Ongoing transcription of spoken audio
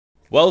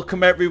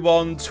Welcome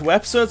everyone to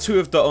episode 2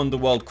 of the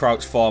Underworld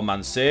Crouch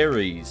 4-man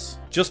series.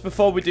 Just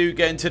before we do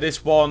get into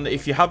this one,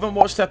 if you haven't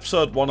watched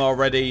episode 1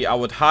 already, I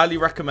would highly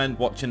recommend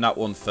watching that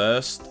one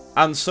first.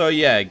 And so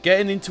yeah,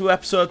 getting into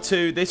episode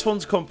 2, this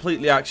one's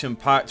completely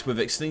action-packed with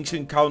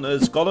extinction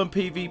counters, golem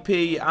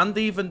PvP, and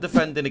even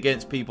defending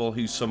against people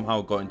who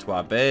somehow got into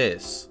our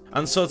base.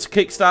 And so to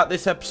kickstart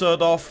this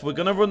episode off, we're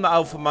going to run the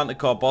Alpha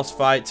Manticore boss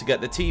fight to get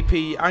the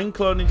TP and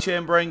cloning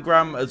chamber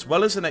engram, as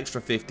well as an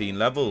extra 15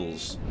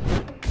 levels.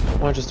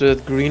 Why just do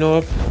that green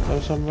orb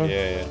or something?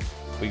 Yeah.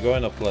 We go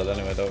in upload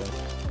anyway, don't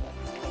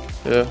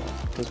we? Yeah,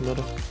 doesn't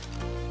matter.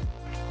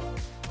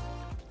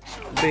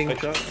 Being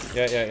shot.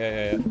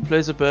 Yeah.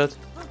 Plays a bed.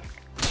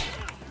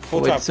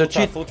 Full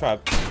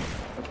trap.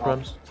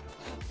 Run.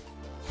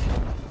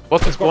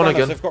 What is one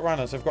again? They've got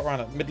runners.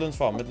 Midlands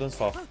far.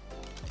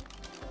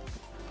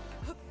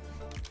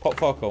 Pop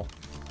focal.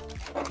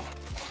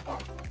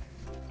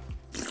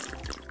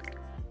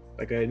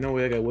 Okay, no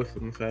way I got whiffed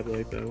from the fat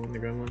like that when the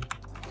ground one.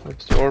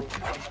 That's the orb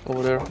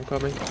over there. I'm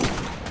coming.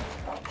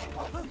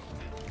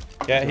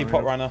 Yeah, he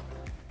pop runner.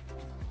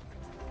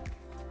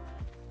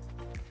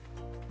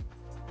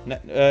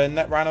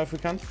 Net rhino if we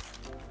can.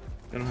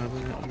 I don't have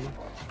any on me.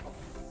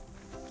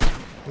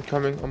 I'm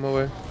coming on my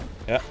way.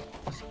 Yeah.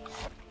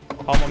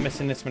 How am I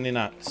missing this many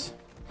nats?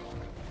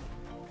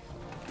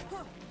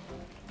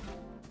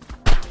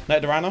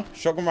 Net the rhino.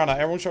 Shotgun runner.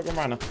 Everyone shotgun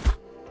runner.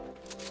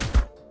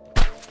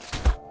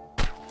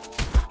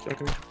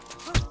 Checking.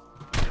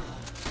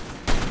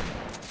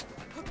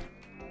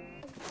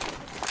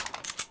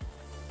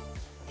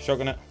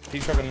 Shotgun it.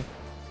 Keep shotgunning.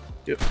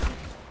 Yep.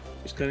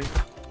 He's cutting.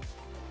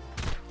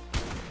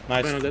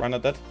 Nice. Rhino Rhino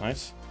dead.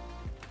 Nice.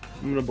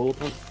 I'm gonna bullet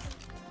pump.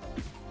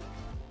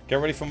 Get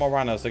ready for more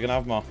rhinos. They're gonna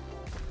have more.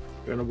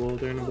 They're in a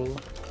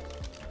bullet.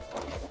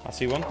 I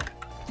see one.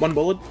 One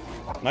bullet.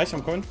 Nice.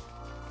 I'm coming.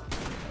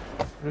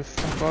 Where the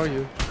fuck are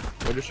you?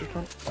 Register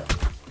pump.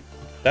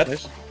 Dead.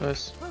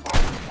 Nice.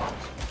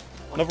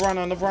 Another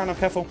rhino.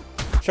 Careful.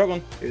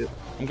 Shotgun. Yeah.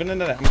 I'm gonna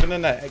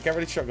net. Get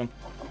ready. Shotgun.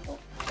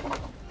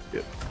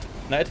 Yep.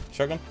 Netted.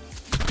 Shotgun.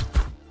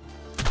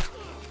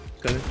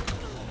 Cutting.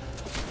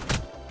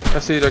 I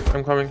see that.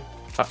 I'm coming.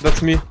 Ah,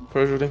 that's me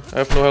parachuting. I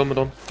have no helmet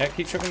on. Yeah,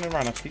 keep shooting the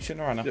rhino.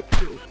 Yep.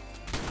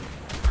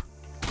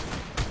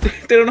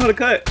 They don't know how to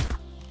cut.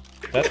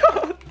 Dead.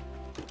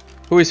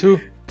 Who is who?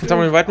 Can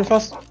someone invite me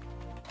fast?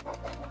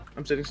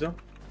 I'm sitting still.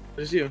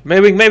 This is you.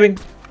 Maybe. Hit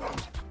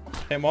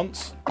him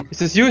once. Is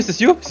this you?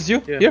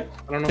 Yeah. Here?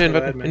 I don't know. Here, if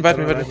I have invite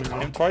me. admin.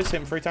 Hit him twice.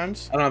 Hit him 3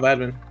 times. I don't have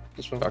admin.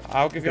 This one.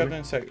 I'll give you admin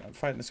in a sec. I'm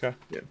fighting this guy.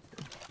 Yeah.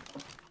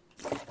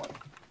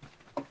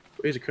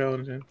 He's a crow in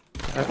his hand.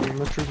 I'm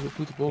not sure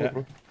who the bullet, Yeah.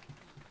 bro.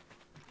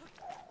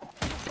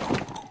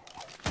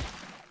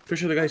 Pretty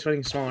sure the guy's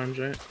fighting small arms,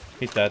 right?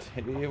 He's dead. I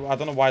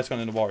don't know why he's gone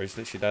in the water. He's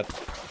literally dead.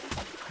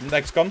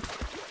 Next gun.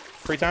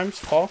 3 times.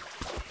 4.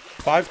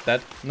 5.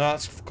 Dead. No,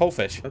 that's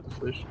coalfish. That's a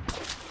fish.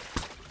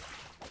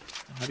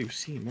 How do you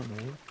see him? What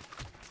the hell?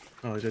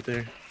 Oh, he's right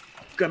there.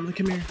 Got him.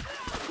 Come here.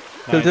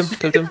 Nice.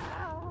 Killed him.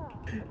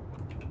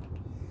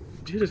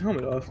 Did you hit his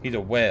helmet off? He's a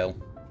whale.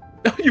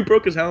 You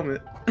broke his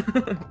helmet.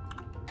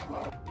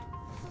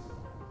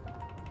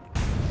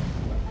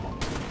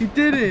 He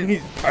didn't.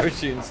 He's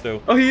parachuting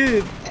still. Oh, he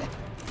is.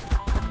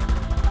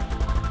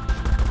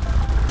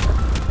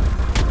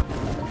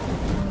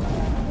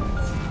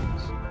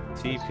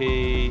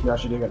 TP You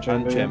actually do get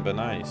chamber. and chamber.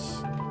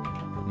 Nice.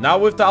 Now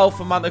with the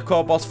Alpha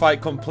Manticore boss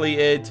fight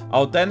completed,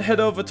 I'll then head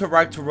over to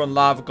Rag to run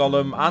Lava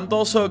Golem and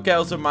also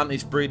Gales and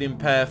Mantis breeding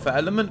pair for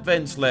element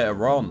vents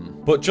later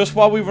on. But just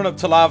while we run up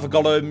to Lava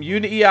Golem,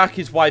 Unity ARK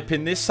is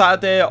wiping this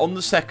Saturday on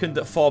the 2nd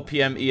at 4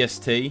 PM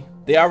EST.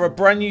 They are a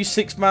brand new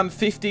 6-man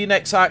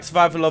 15x ARK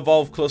Survival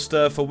Evolved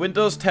cluster for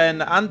Windows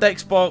 10 and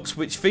Xbox,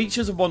 which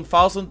features a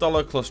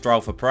 $1,000 cluster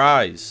alpha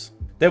prize.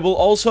 They will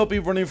also be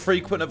running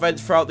frequent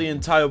events throughout the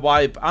entire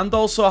wipe and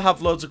also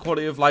have loads of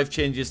quality of life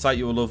changes that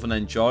you will love and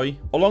enjoy.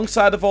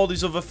 Alongside of all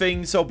these other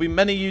things, there will be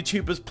many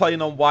YouTubers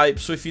playing on wipe,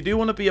 so if you do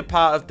want to be a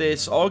part of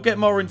this or get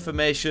more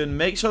information,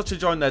 make sure to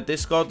join their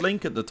Discord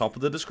link at the top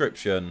of the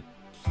description.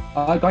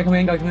 Guy come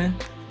in.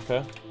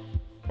 Okay.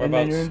 In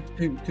main Whereabouts?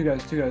 room.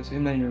 Two guys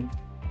in main room.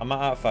 I'm at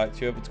Artifact.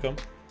 You able to come?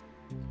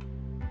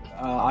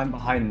 I'm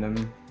behind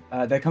them.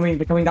 They're coming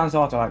down to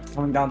Artifact.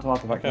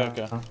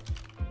 Okay. now.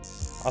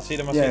 I see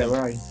them. Yeah,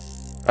 where are you?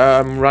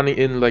 I'm running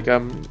in like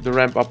the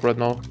ramp up right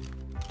now.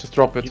 Just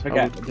drop it.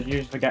 Did you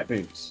just forget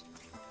boots?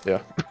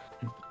 Yeah.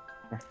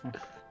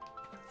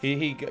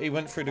 He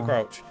went through the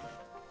crouch.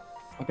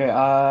 Okay,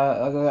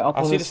 I'll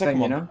pull see this the second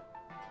thing, one. you know?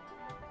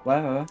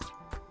 Where?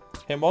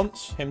 Him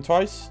once. Him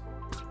twice.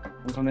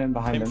 I'm coming in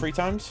behind Him him. 3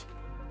 times.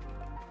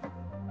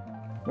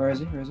 Where is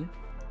he?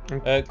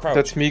 Crouch.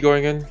 That's me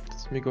going in.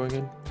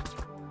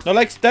 No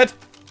legs. Dead.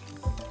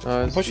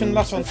 Nice. Pushing the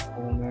last one.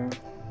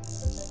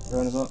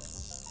 Run it up.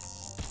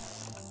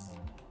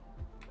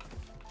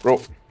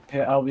 Bro.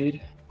 Hit LB'd.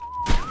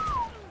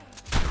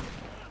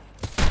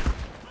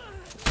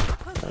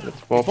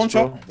 Let's box, One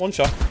bro.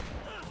 shot.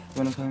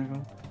 Run up.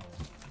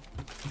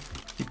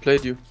 He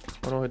played you.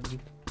 Oh no, I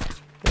didn't.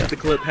 Yeah. the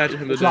clip, hatchet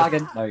him to It's death.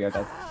 lagging. There you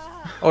go, dead.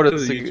 Oh, that's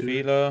Those are a you two.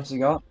 Healer. What's he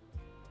got?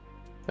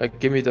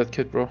 give me that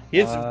kit, bro. He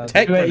has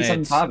tech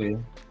 287 grenades.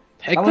 Fabi.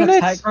 Tech That was a tech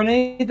grenades?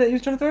 grenade that he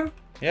was trying to throw?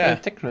 Yeah.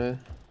 Tech grenade.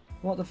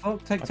 What the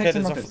fuck? Take Okay,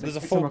 some there's rockets. a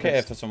Take full some kit here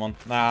rockets. for someone.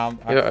 Nah,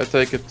 Yeah, I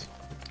take it.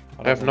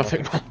 I I have don't want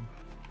nothing rockets.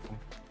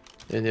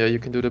 more. And yeah, you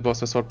can do the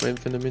boss assault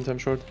wave in the meantime,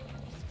 short.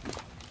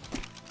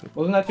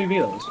 Wasn't there 2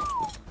 healers?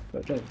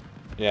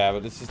 Yeah,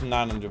 but this is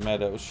 900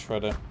 meta. It was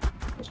shredder.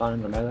 It's fine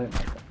in the melee.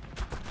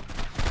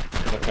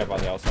 I don't care about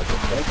the outside.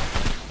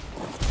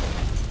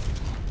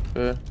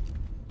 Yeah.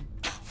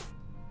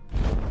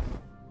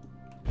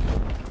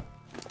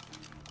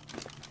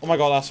 Oh my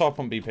god, I saw up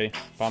on BP.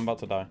 But I'm about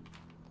to die.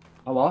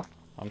 Oh, what?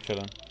 I'm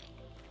chilling.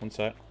 One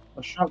sec.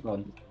 A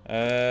shotgun.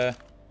 Yeah,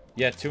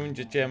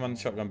 200 gem on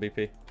shotgun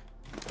BP.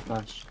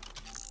 Nice.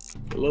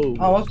 Hello.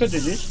 Oh, what's good,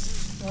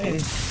 GG's? I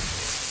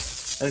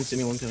didn't see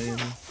anyone tell you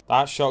anything.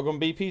 That shotgun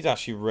BP is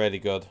actually really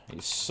good.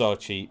 It's so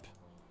cheap.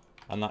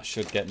 And that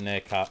should get near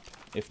cap,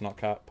 if not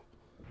cap.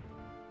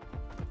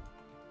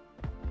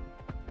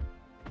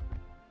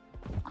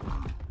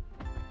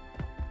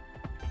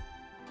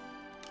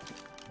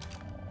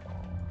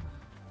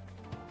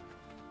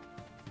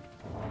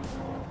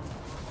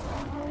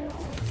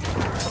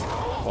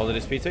 Follow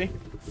this PT.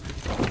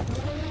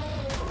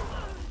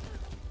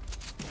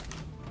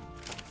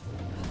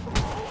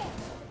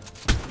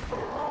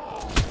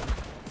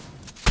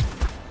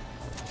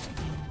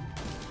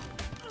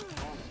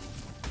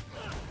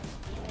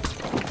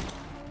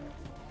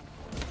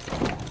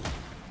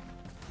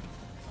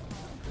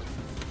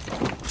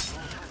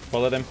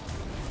 Followed him.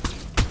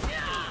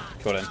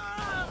 Killed him.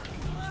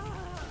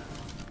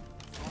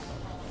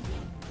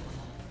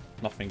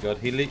 Nothing good.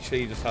 He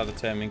literally just had a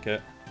teaming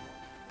kit.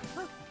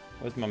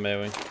 Where's my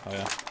melee? Oh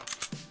yeah.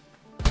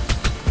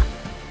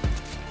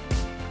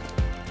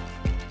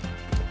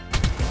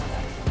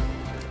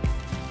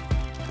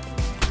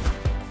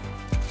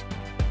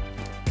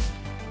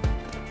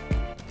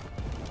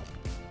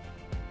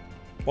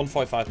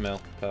 $145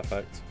 mil.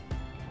 Perfect.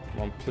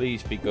 Come on,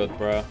 please be good,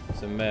 bro.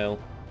 It's a mil.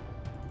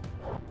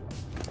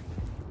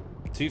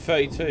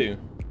 232.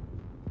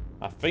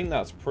 I think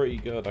that's pretty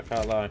good, I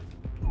can't lie.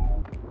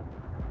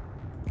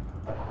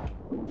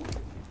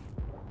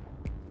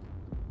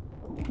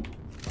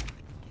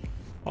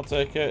 I'll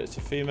take it, it's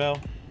a female.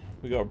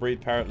 We got a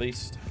breed pair at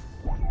least.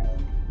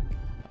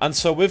 And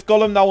so with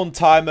Golem now on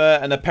timer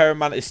and a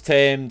Paramantis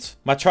tamed,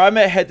 my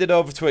trimate headed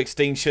over to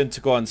Extinction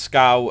to go and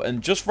scout,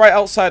 and just right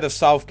outside of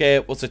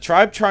Southgate was a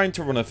tribe trying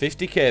to run a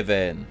 50k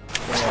vein.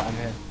 Yeah, I'm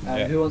here.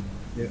 Yeah. Who was...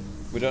 Yeah.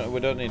 We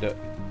don't need it.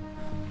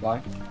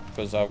 Why?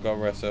 Because I've got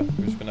Ressa.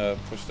 We're just gonna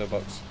push their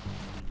box.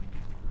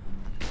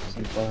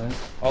 Some player.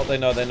 Oh, they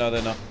know.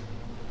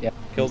 Yeah.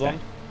 Killed one.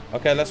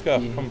 Okay, let's go.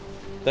 Yeah. Come.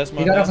 Desmond.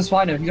 He died off the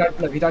spiner. He died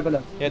below. He died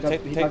below. Yeah,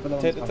 take he died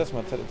below the on the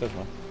spine. Desmond. Take the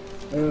Desmond.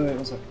 Wait,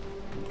 one sec.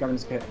 Grabbing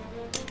his kit.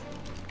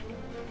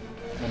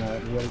 No, no,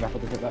 he already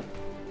grappled the kit back.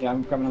 Yeah,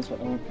 I'm grabbing on spot.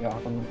 Yeah,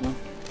 I'll come now.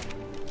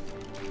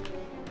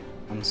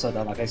 I'm so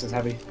done. My face is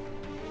heavy.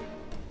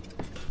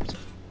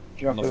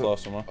 On the floor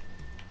somewhere.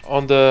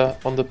 On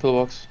the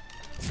pillbox.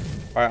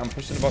 Alright, I'm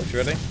pushing the box. You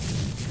ready?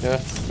 Yeah,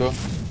 go.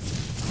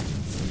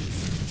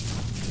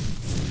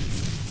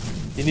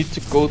 You need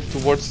to go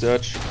towards the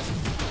edge.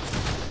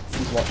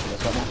 He's watching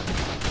this right now.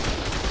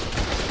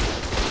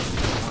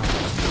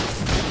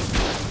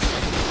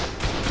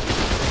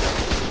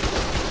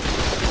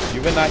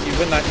 You win that. You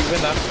win that. You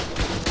win that.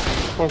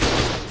 Of course.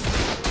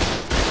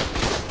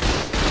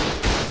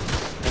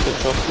 Good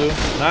shot too.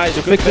 Nice.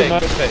 Good pick him pick.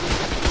 up. Good pick.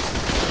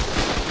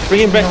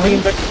 Bring him back, bring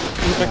him back.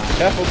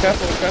 Careful,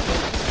 careful, careful.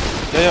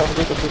 Yeah, I'm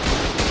good, I'm good.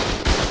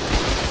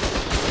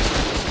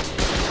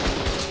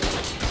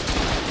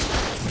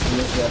 He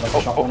literally had like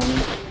a shotgun on him.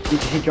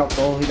 He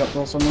dropped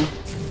all somewhere.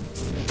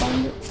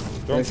 Find it.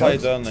 Don't play,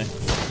 don't they?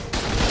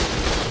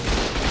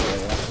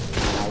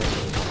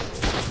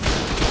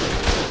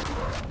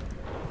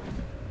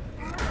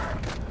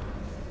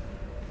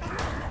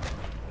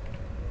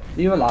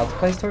 Are you allowed to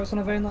place turrets on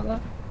a vein like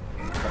that?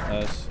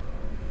 Nice.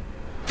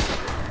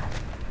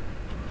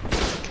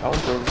 Counter.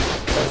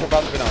 Turret's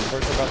about to be down.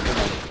 Turret's about to be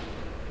down.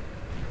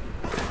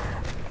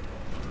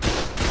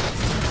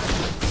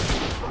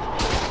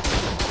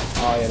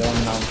 Oh yeah, they're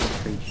unmounted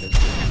creatures.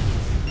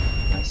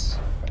 Nice.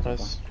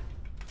 Nice.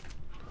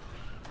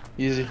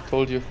 Easy,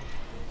 told you.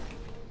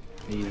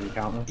 Easy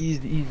counter.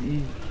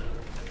 Easy.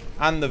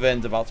 And the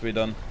vein's about to be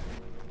done.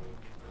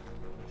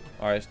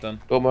 Alright, it's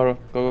done. Go, Maro.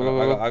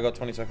 Go. I got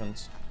 20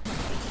 seconds.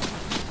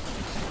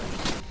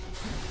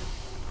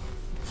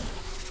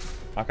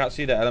 I can't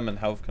see the element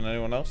health. Can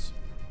anyone else?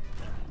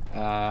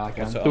 I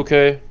can. What's it on?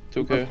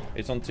 2k.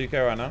 It's on 2k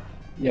right now.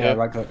 Yeah,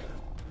 right click.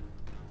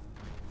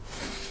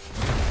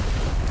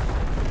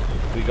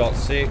 We got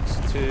 6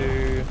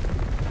 to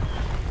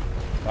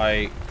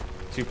like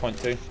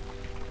 2.2.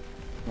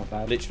 Not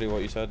bad. Literally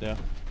what you said, yeah.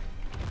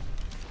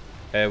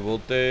 We'll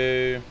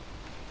do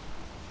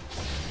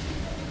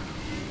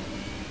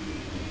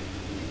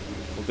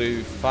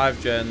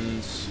 5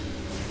 gens,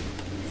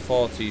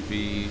 4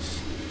 TPs,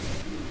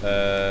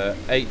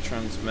 8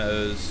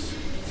 transmitters,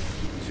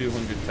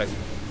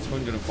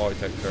 240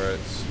 tech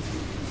turrets,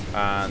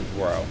 and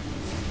we're out.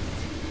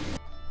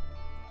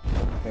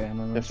 Okay, I'm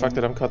on Yeah, fuck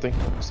that, I'm cutting.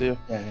 See ya.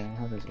 Yeah,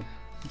 how does it?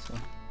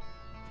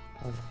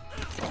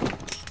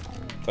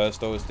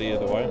 First OSD of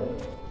the way.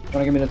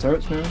 Wanna give me the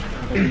turrets, Mira?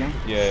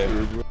 Yeah,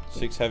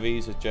 6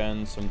 heavies, a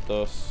gen, some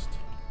dust,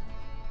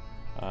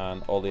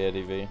 and all the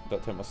ADV.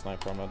 Don't take my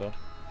sniper ammo though.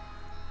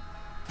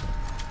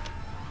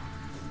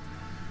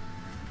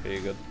 Okay,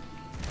 you're good.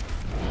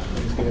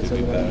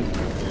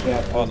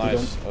 Yeah. Oh,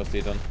 nice.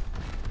 OSD done.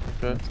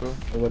 Okay, cool.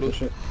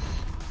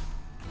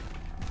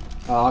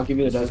 I'll give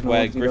you the Desmond.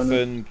 Where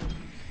Griffin,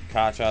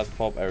 car charge,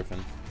 pop,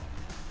 everything.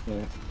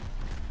 Yeah.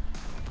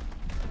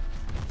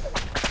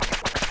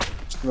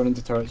 Just run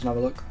into turrets and have a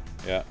look.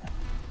 Yeah.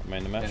 I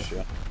mean the mesh,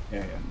 yeah.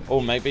 Yeah. Oh,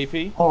 mate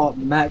BP. Oh,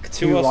 mech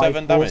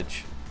 207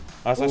 damage.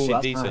 That's Oh, actually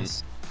that's decent.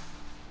 nice.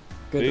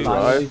 Good Dude,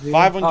 value.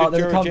 500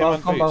 there's a euro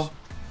combo. boots.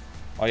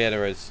 Oh yeah,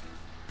 there is.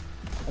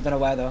 I don't know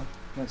where though.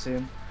 Let's see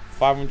him.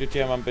 500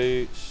 German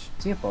boots.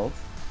 Is he above?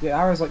 The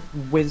arrow's like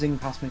whizzing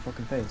past my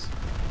fucking face.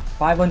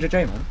 500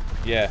 J-man?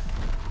 Yeah.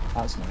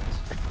 That's nice.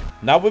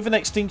 Now with an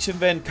extinction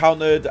vein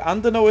countered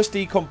and an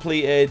OSD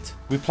completed,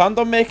 we planned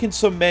on making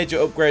some major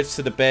upgrades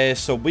to the base,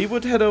 so we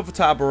would head over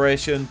to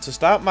Aberration to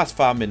start mass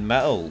farming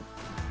metal.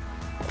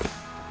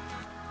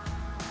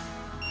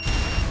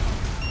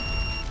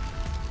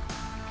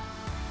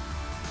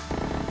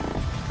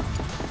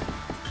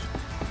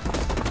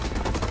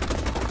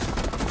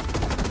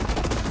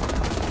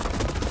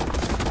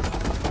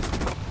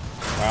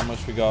 How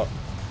much we got?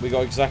 We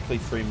got exactly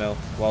 3 mil.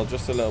 Well,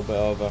 just a little bit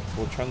over.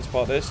 We'll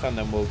transport this and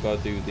then we'll go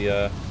do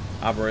the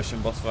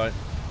Aberration boss fight.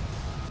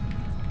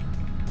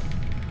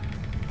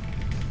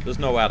 There's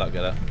no way I don't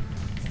get it.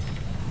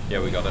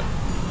 Yeah, we got it.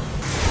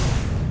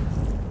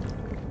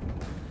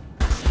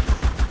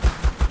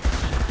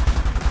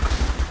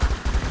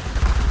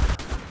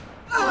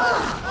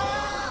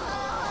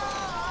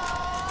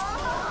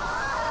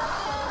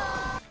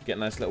 Get a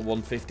nice little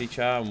 150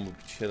 char and we'll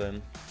be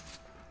chilling.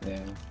 Yeah.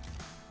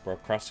 Bro,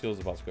 craft skill's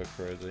about to go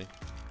crazy.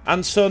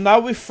 And so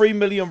now with 3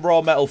 million raw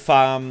metal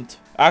farmed,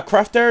 our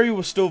craft area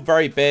was still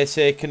very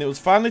basic and it was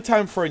finally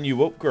time for a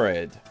new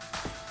upgrade.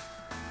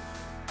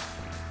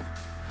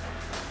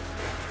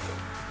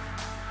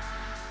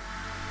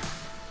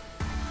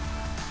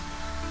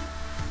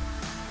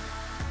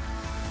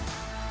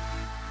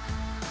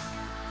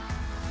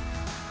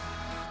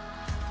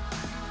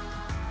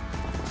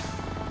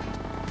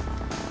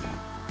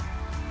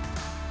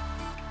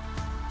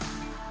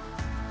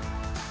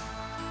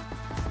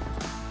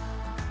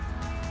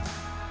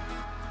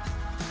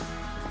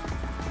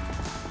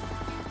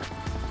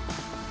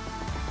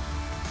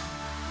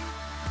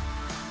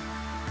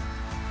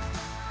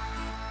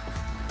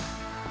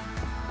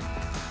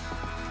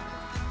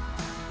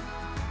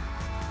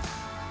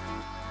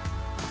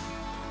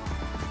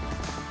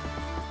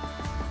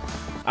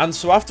 And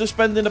so after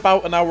spending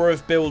about an hour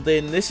of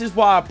building, this is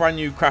what our brand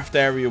new craft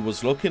area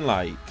was looking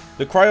like.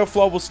 The cryo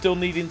floor was still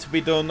needing to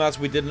be done as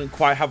we didn't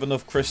quite have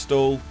enough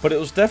crystal, but it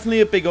was definitely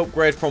a big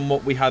upgrade from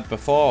what we had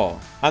before.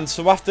 And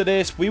so after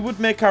this, we would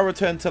make our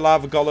return to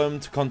Lava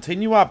Golem to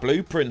continue our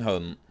blueprint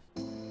hunt.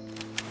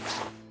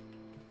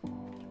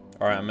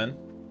 Alright, I'm in.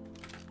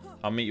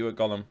 I'll meet you at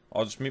Golem.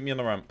 Or just meet me on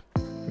the ramp.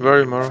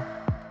 Very Moro.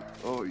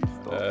 Oh, you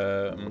stop.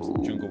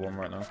 I'm jungle 1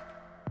 right now.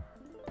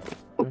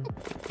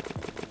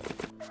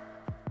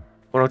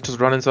 Wanna just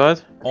run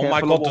inside? Oh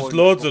my Careful god, of there's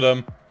wall. loads of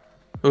them.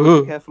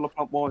 Ooh. Careful of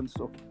plant more and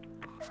stuff.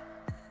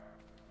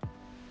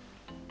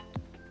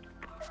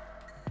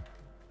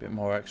 Bit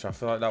more extra. I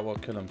feel like that will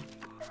kill him.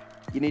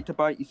 You need to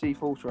bite your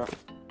C4 trap.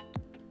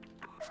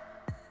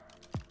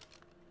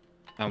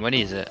 And when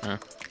is it?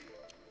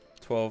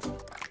 12.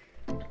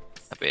 I'll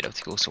be able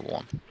to go to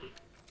 1.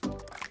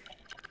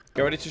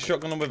 Get ready to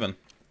shotgun him with him.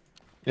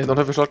 Yeah, don't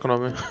have a shotgun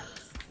on me.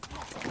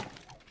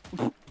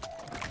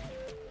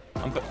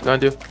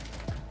 Behind you.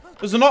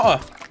 There's an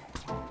otter.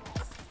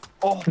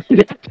 Oh,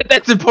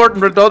 That's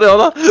important, but not the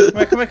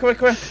other. Come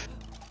here.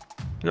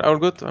 You're all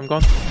good, I'm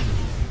gone.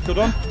 Good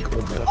on.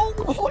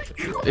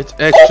 It's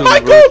actually Oh my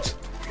god!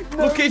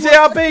 Look, it's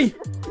ARB.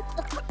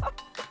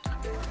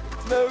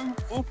 no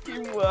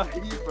fucking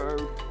way,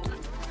 bro.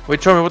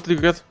 Wait, show me, what did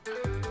you get?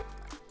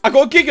 I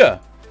got a Giga.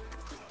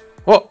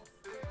 What?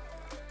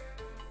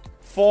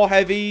 4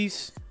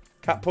 heavies.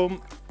 Cat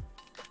pump.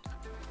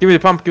 Give me the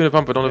pump, I don't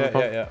have a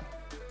pump. Yeah.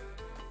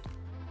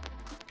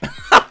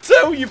 I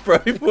tell you, bro,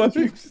 it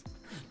works.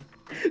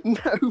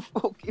 No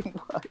fucking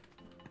way.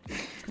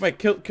 Come here,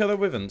 kill the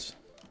Withens.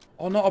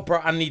 Oh, not a bro.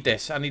 I need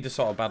this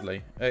sort of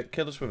badly.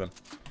 Kill this Withen.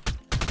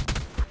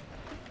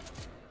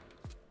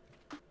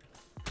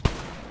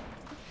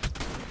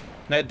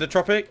 Ned, the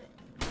Tropic.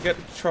 Get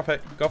the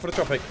Tropic. Go for the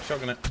Tropic.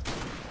 Shotgun it.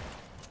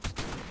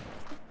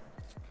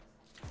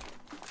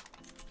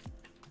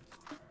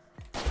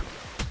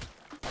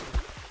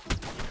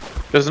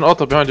 There's an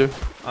otter behind you.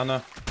 I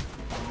know.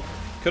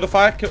 Kill the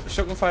fire.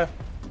 Shotgun fire.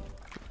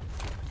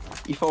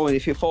 You falling?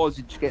 If you're falling,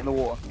 you just get in the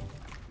water.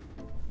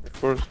 Of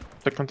course.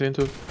 That contain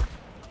too.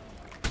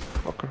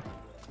 Fucker.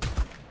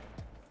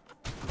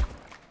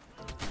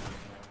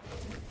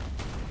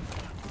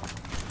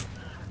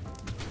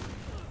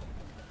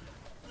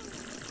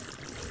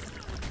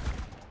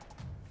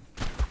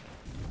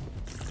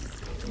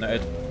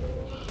 Noted.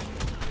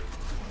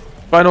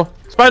 Spino!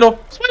 Spino!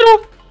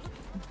 Spino!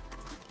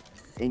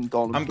 In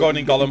Golem. I'm going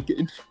in Golem. Get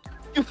in.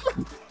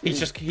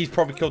 He's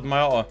probably killed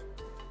my auto.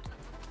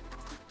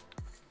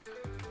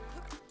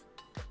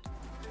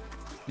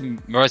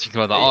 We're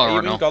thinking about that Are you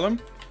right in now. Golem?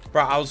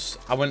 Bro,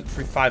 I went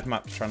through 5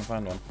 maps trying to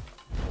find one.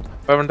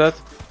 Baron dead.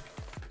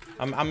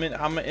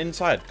 I'm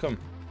inside. Come.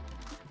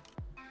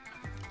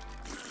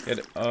 Get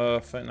it.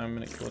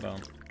 39-minute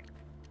cooldown.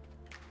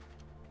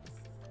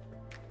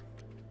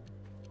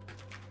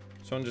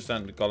 Someone just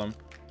entered Golem.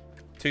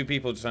 2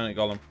 people just entered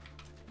Golem.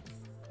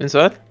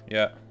 Inside?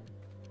 Yeah.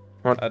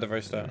 What? At the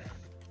very start.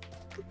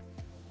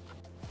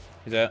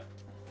 He's there.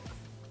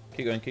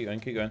 Keep going, keep going,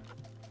 keep going.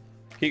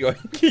 Keep going,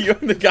 keep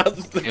going. The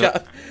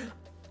gas.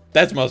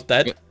 Desmos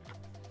dead. Yep.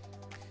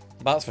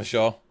 That's for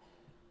sure.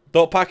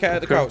 Don't pack out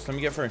of the crouch. Let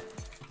me get through.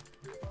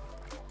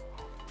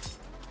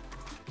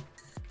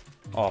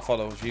 Oh, I thought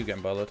that was you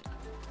getting bullied.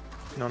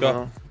 No, Go.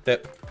 no.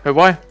 Dip. Hey,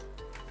 why?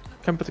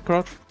 Camp at the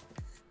crouch.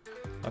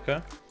 Okay.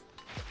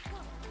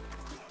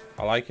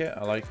 I like it.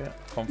 I like it. He's in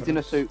a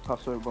Confidence. suit,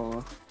 Paso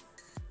Bola.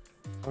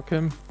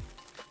 Okay.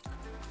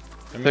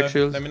 Let Tech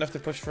shield. me know if they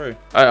push through.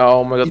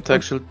 Oh my god,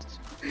 tech shield.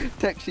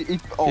 Text you.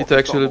 He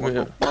tech shielded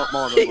me.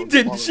 He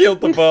didn't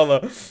shield the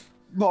bowler.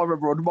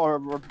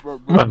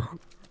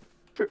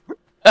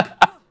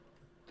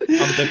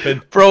 I'm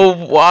dipping.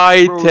 Bro,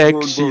 why tech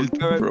shield,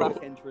 Go bro?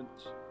 back entrance.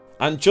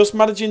 And just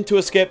managing to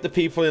escape the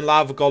people in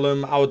Lava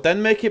Golem, I would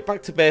then make it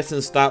back to base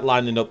and start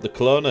lining up the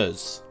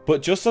cloners.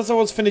 But just as I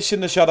was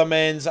finishing the Shadow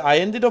Mains, I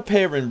ended up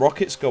hearing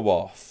rockets go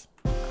off.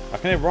 I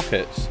can hear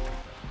rockets.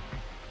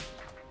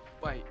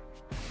 Wait,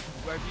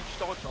 where have you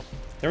started from?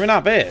 They're in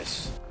our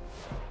base.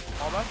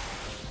 Are they?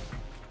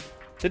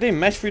 Did they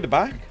mesh through the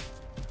back?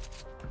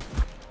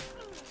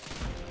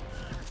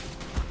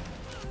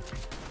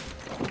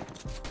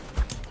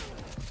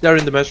 They're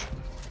in the mesh.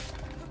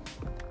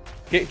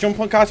 Jump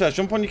on car charge,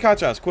 jump on your car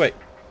charge, quick.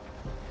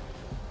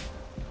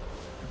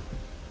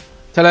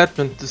 Tell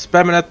admin, the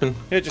spam an admin.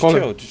 Here, just Call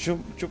chill. him. Just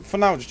jump, for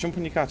now, just jump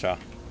on your car charge.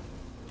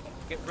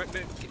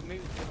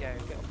 Move, yeah,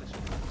 get off this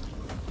one.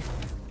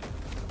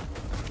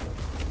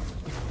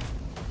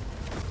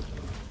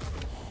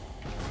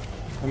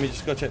 Let me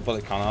just go check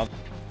bullet count out.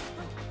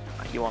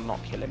 You are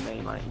not killing me,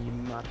 mate. You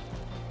mad?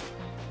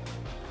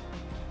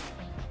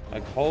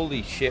 Like,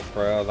 holy shit,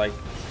 bro. Like,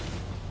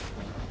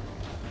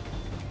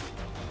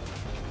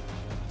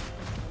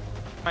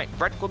 Mate,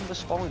 red gun the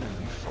spawner,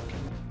 you fucking.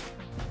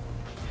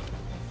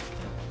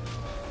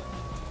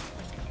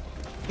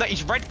 No,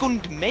 he's red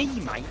gunned me,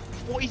 mate.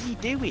 What is he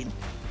doing?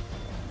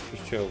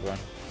 just chill, bro.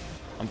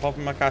 I'm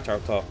popping my car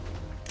charge up top.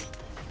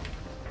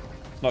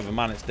 It's not even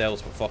man, it's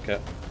Dale's, but fuck it.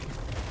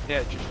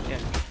 Yeah, just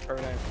throw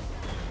it out.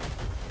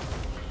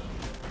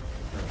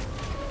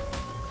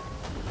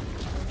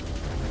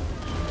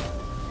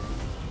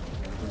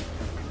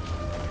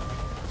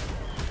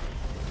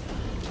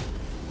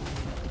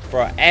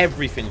 Bro,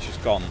 everything's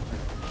just gone.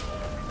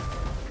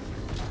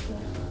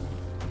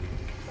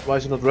 Why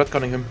is he not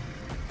redgunning him?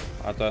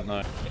 I don't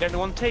know. You don't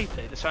want TP?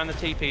 They're saying the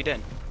TP'd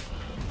in.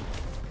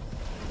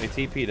 They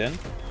TP'd in.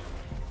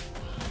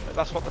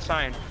 That's what they're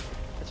saying.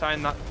 They're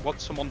saying that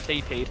once someone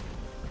TP'd.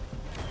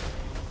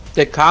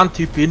 They can't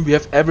TP in, we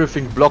have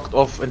everything blocked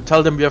off, and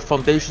tell them we have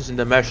foundations in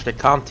the mesh. They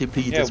can't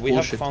TP, Yeah, that's we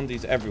bullshit. have found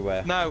these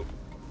everywhere. No,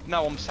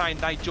 I'm saying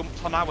they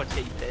jumped on our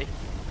TP,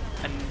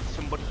 and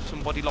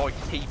somebody like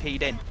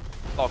TP'd in.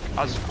 Like,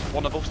 as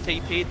one of us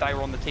TP'd, they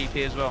were on the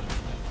TP as well.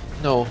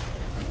 No.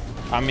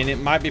 I mean, it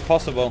might be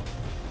possible.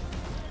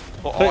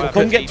 But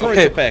Come get turrets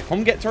Okay. up here.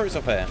 Come get turrets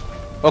up here.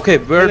 Okay,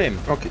 where? Kill him.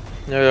 Okay,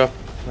 yeah.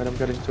 Wait, I'm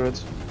getting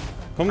turrets.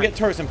 Come get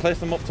turrets and place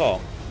them up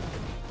top.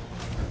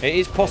 It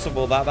is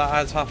possible that that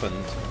has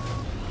happened.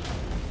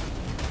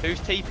 Who's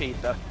TP'd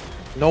though?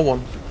 No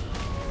one.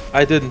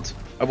 I didn't.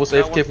 I was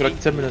No AFK one for like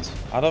 10 minutes.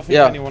 I don't think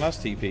Yeah. anyone has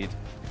TP'd.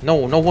 No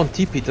one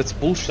TP'd, that's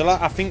bullshit.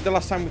 I think the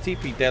last time we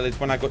TP'd, Dale, is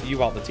when I got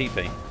you out the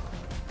TP.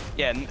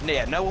 Yeah,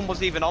 no one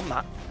was even on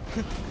that.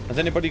 Has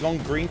anybody gone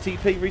green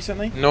TP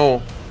recently? No.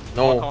 I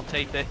No. can't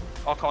TP.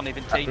 I can't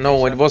even TP. No,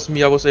 so. it was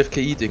me, I was AFK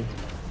eating.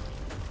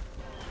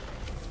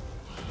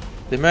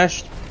 They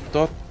mashed.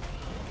 Dot.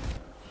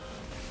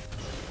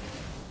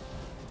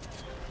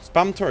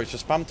 Spam turrets,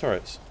 just spam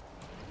turrets.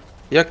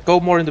 Yeah, go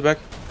more in the back.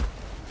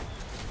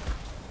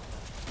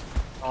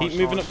 Keep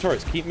moving up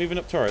turrets, keep moving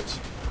up turrets.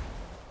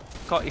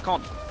 You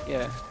can't.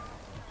 Yeah.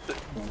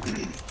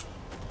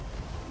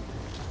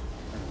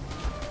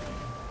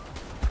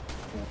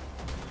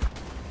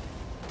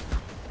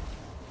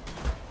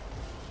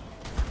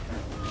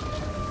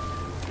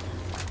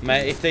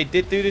 Mate, if they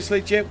did do this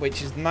legit,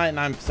 which is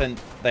 99%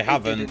 they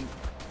haven't,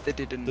 They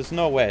didn't. there's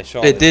no way,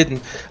 surely. They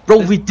didn't. Bro,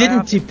 we They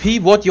didn't haven't.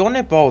 TP, what you on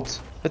about?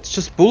 That's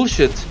just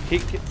bullshit.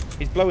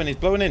 He's blowing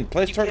in.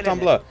 Place Keep turrets down killing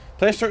below.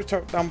 Place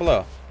turrets down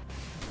below.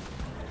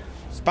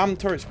 Spam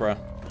turrets, bro.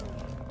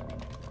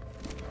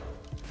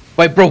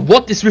 Wait, bro,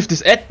 what is with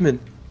this admin?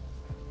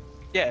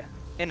 Yeah,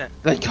 innit?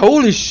 Like,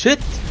 holy shit.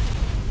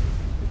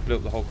 Blew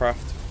up the whole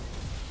craft.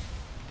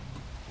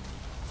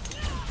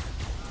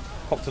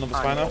 Popped another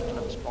spawner.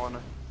 Another spawner.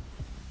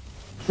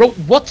 Bro,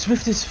 what's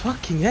with this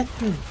fucking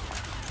admin?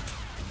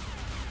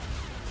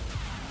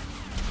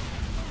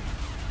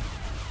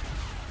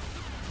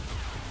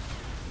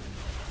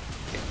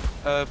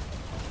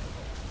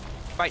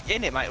 Mate,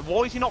 in it, mate.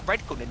 Why is he not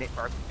red gunning it,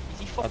 bro? Is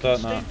he fucking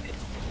don't know. stupid?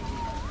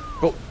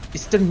 Bro,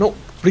 is there no...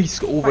 Please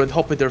go over Mate. and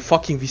hop with their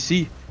fucking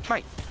VC.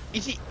 Mate,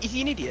 is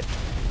he an idiot?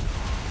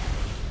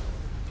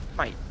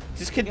 Mate, Is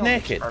this kid be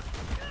honest, naked? bro.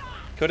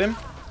 Killed him?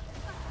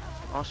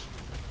 Nice.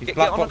 He's Get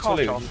black on the boxed car, for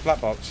loot. Charles. He's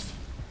black boxed.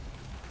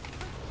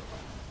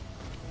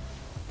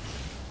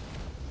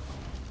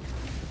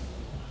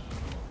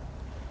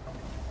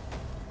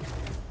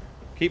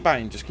 Keep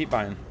buying, just keep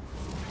buying.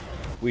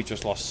 We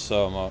just lost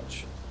so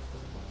much.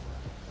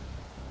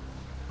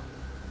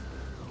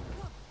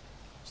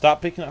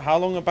 Start picking up. How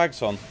long are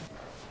bags on?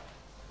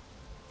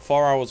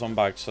 4 hours on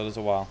bags, so there's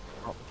a while.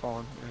 Oh,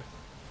 fine, yeah.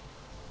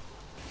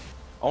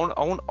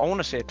 I want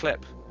to see a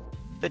clip.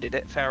 They did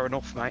it, fair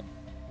enough, mate.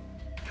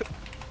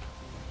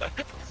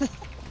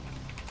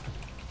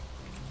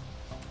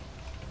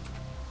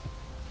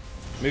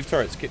 Move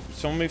turrets.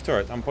 Someone move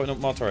turrets. I'm putting up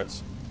more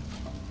turrets.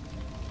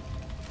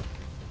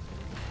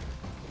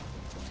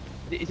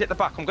 He's at the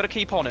back. I'm gonna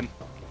keep on him.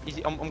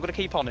 I'm gonna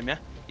keep on him, yeah.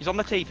 He's on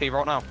the TP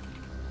right now.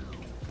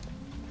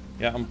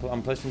 Yeah,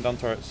 I'm placing down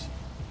turrets.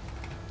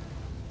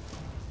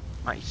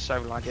 Mate, he's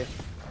so laggy.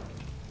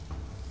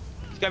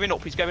 He's going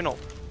up. He's going up.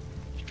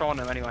 He's trying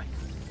him anyway.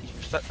 He's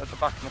just at the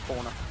back in the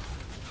corner.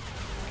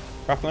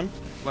 Grapple him.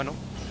 Went up.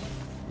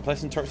 I'm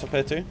placing turrets up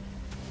here too.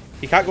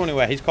 He can't go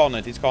anywhere. He's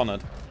cornered. He's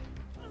cornered.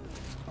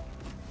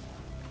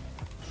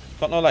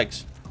 Got no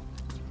legs.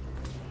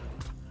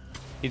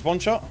 He's one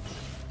shot.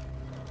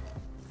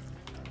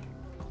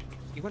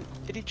 He went.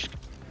 Did he just?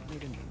 He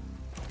didn't.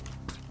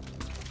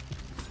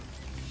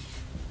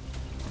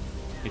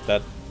 He's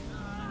dead.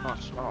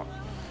 Nice. Oh,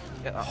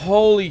 get that.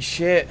 Holy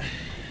shit.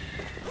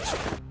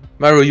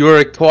 Mario, you were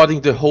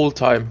recording the whole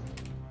time.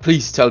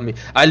 Please tell me.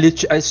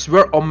 I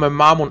swear on my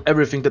mom on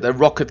everything that a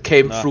rocket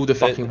came through the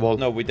fucking wall.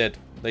 No, we did.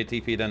 They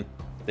TP'd in.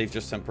 They've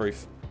just sent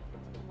proof.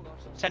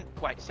 Send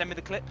me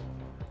the clip.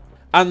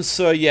 And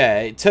so yeah,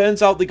 it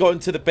turns out they got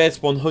into the base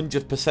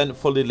 100%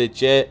 fully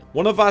legit.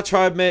 One of our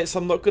tribe mates,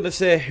 I'm not going to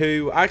say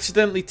who,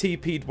 accidentally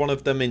TP'd one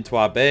of them into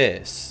our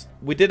base.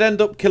 We did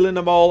end up killing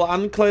them all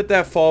and cleared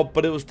their fob,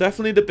 but it was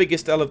definitely the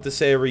biggest L of the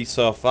series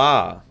so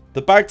far.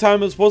 The bag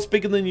timers was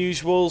bigger than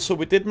usual, so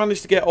we did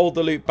manage to get all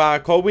the loot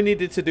back. All we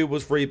needed to do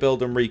was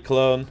rebuild and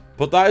reclone.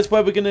 But that is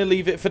where we're going to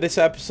leave it for this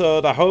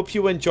episode. I hope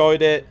you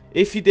enjoyed it.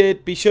 If you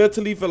did, be sure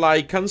to leave a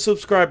like and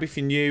subscribe if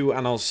you're new,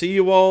 and I'll see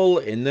you all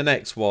in the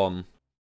next one.